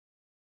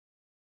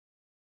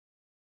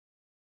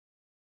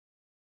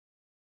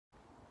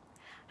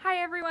Hi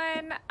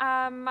everyone,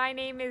 my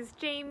name is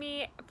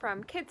Jamie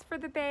from Kids for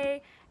the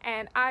Bay,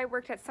 and I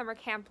worked at summer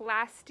camp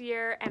last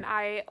year, and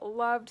I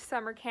loved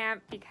summer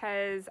camp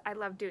because I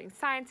love doing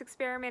science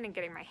experiment and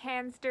getting my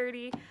hands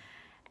dirty.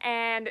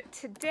 And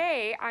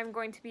today I'm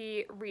going to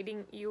be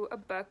reading you a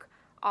book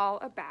all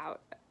about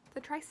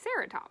the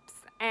Triceratops.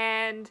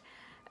 And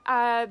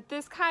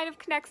this kind of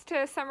connects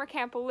to summer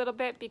camp a little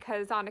bit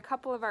because on a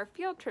couple of our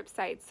field trip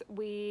sites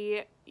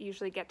we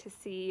usually get to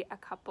see a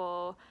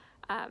couple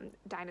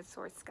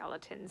dinosaur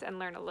skeletons and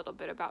learn a little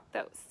bit about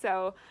those.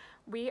 So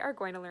we are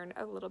going to learn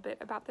a little bit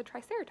about the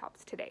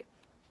Triceratops today.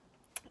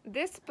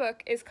 This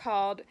book is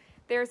called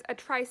There's a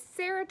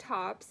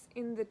Triceratops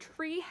in the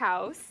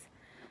Treehouse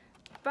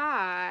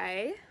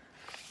by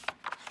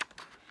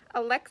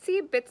Alexei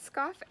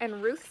Bitskoff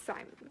and Ruth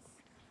Symons.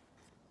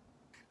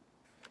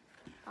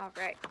 All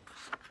right.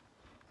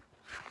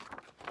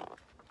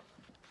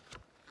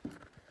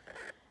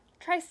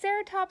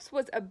 Triceratops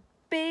was a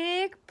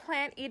big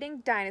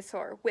plant-eating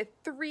dinosaur with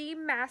 3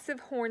 massive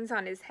horns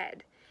on his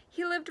head.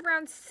 He lived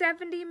around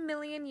 70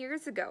 million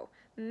years ago,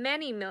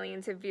 many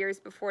millions of years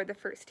before the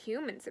first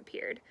humans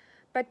appeared.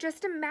 But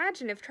just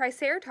imagine if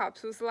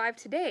Triceratops was alive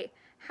today.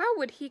 How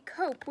would he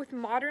cope with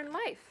modern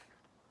life?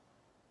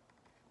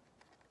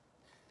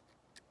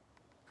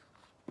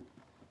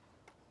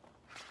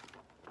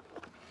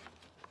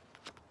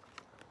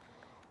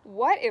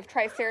 What if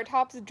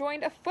Triceratops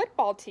joined a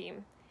football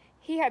team?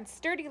 He had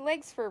sturdy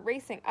legs for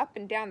racing up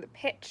and down the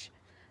pitch,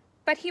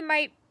 but he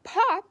might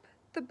pop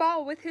the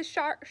ball with his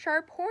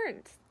sharp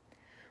horns.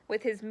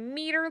 With his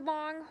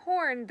meter-long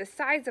horn the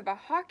size of a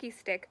hockey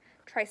stick,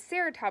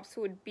 Triceratops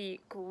would be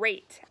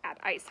great at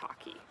ice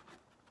hockey.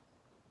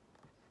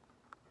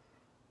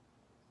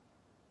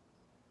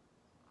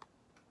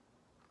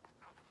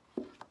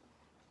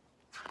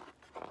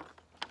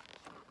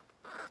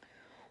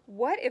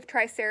 What if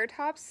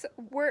Triceratops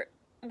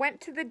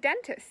went to the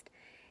dentist?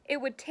 It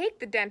would take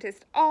the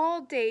dentist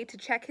all day to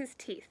check his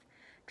teeth.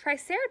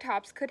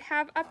 Triceratops could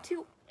have up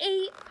to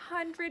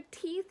 800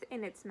 teeth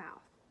in its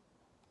mouth.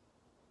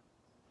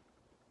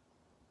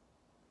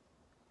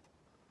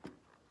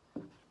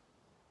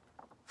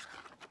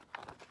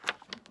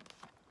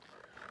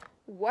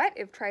 What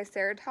if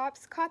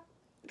Triceratops caught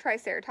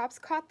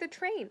the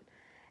train?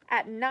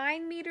 At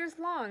 9 meters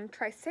long,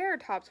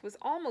 Triceratops was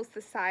almost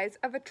the size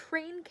of a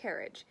train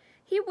carriage.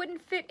 He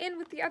wouldn't fit in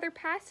with the other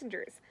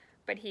passengers,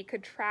 but he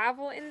could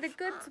travel in the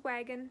goods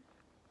wagon.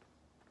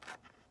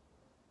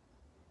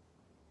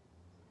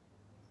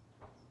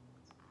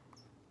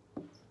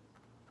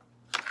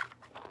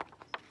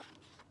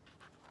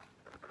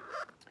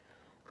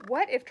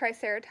 What if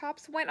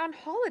Triceratops went on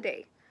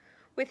holiday?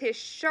 With his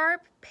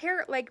sharp,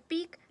 parrot-like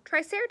beak,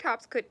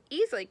 Triceratops could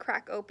easily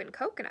crack open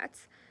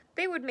coconuts.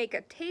 They would make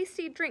a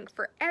tasty drink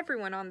for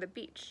everyone on the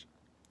beach.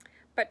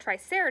 But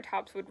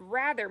Triceratops would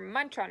rather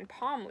munch on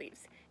palm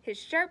leaves. His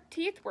sharp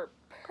teeth were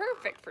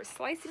perfect for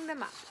slicing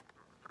them up.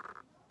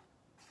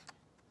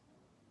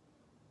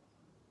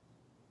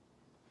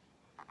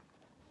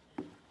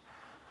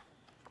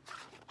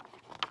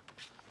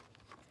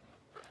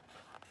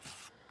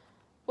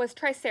 Was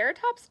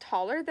Triceratops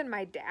taller than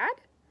my dad?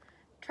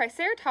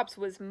 Triceratops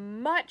was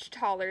much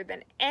taller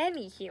than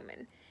any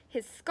human.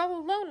 His skull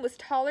alone was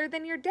taller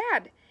than your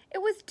dad. It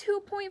was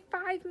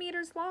 2.5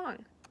 meters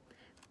long.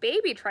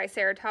 Baby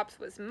Triceratops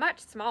was much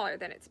smaller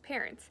than its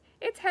parents.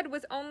 Its head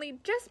was only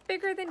just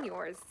bigger than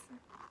yours.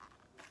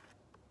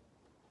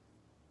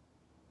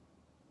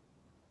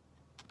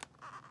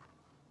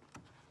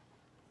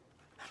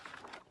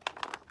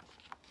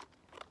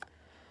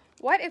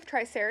 What if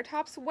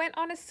Triceratops went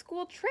on a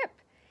school trip?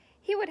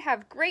 He would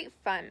have great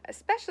fun,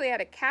 especially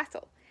at a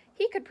castle.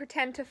 He could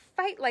pretend to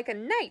fight like a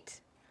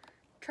knight.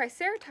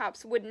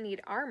 Triceratops wouldn't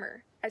need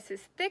armor, as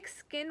his thick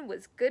skin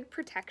was good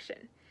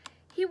protection.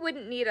 He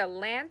wouldn't need a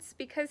lance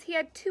because he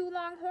had 2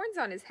 long horns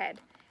on his head,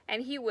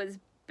 and he was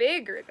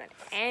bigger than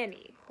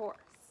any horse.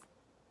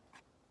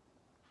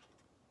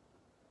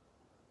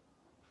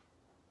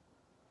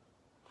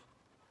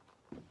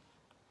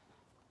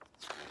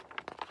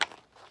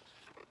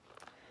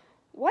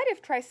 What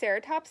if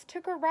Triceratops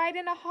took a ride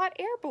in a hot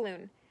air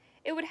balloon?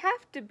 It would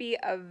have to be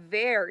a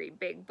very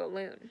big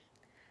balloon.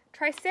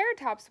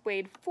 Triceratops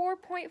weighed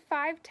 4.5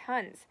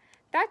 tons.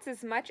 That's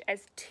as much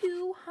as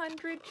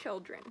 200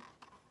 children.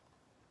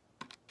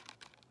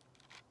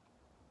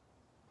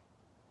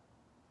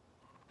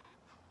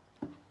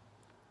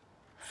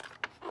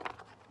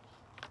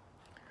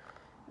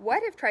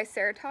 What if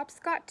Triceratops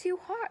got too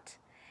hot?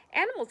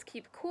 Animals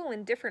keep cool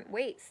in different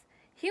ways.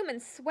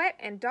 Humans sweat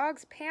and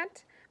dogs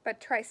pant,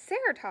 but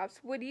Triceratops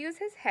would use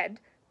his head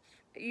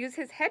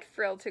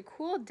frill to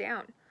cool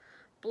down.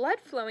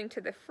 Blood flowing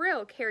to the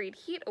frill carried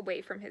heat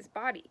away from his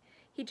body.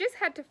 He just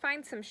had to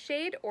find some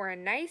shade or a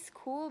nice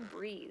cool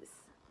breeze.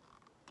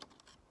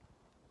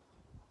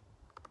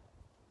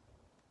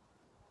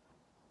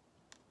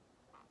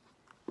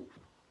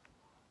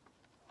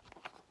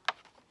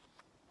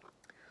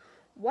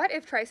 What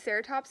if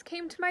Triceratops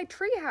came to my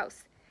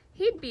treehouse?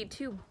 He'd be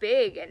too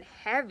big and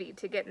heavy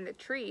to get in the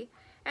tree,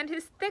 and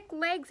his thick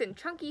legs and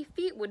chunky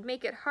feet would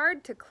make it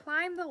hard to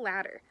climb the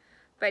ladder.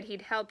 But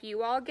he'd help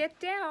you all get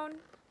down.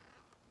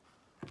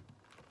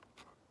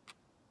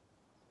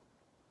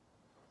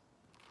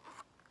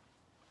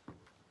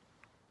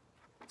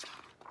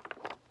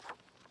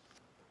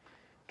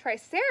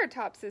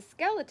 Triceratops'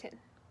 skeleton.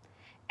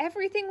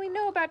 Everything we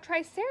know about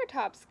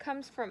Triceratops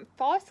comes from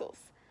fossils,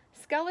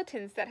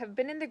 skeletons that have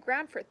been in the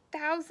ground for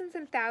thousands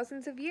and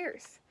thousands of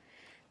years.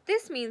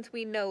 This means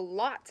we know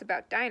lots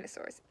about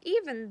dinosaurs,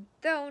 even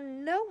though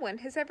no one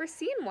has ever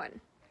seen one.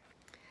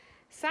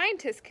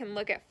 Scientists can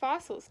look at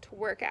fossils to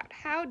work out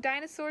how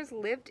dinosaurs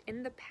lived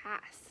in the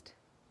past.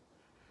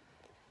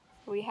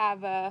 We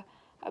have a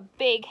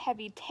big,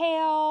 heavy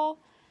tail,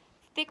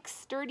 thick,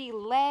 sturdy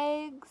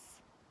legs,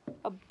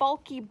 a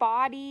bulky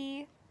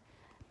body,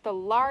 the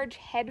large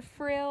head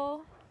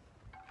frill,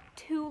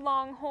 2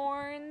 long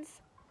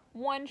horns,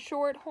 1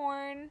 short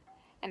horn,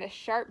 and a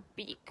sharp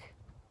beak.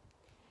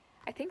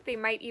 I think they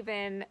might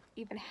even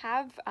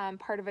have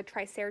part of a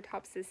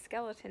Triceratops'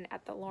 skeleton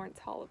at the Lawrence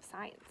Hall of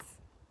Science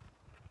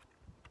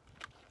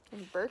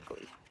in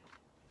Berkeley.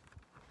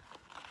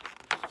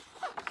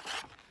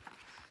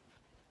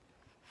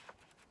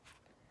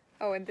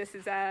 Oh, and this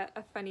is a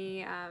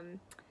funny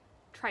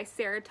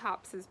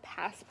Triceratops'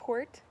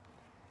 passport,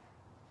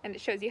 and it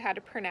shows you how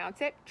to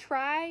pronounce it.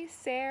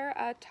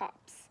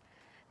 Triceratops.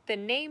 The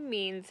name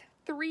means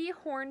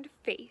 3-horned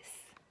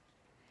face.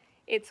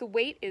 Its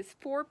weight is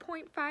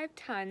 4.5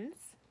 tons.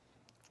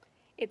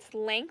 Its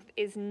length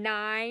is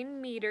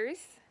 9 meters.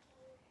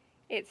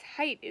 Its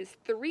height is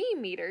 3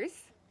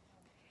 meters.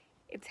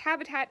 Its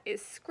habitat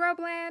is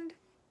scrubland,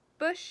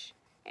 bush,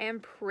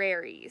 and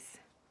prairies.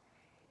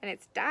 And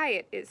its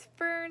diet is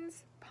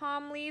ferns,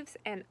 palm leaves,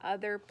 and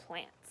other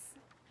plants.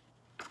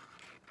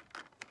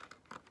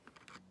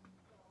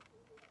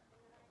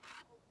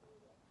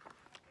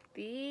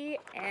 The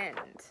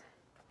end.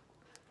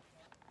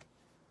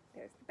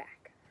 There's the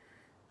back.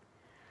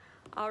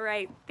 All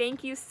right,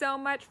 thank you so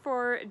much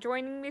for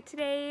joining me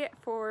today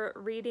for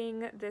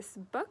reading this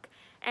book,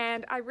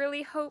 and I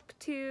really hope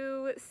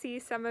to see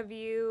some of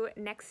you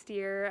next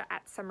year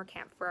at summer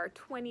camp for our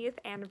 20th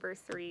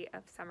anniversary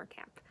of summer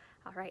camp.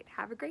 All right,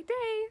 have a great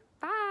day.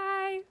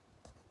 Bye.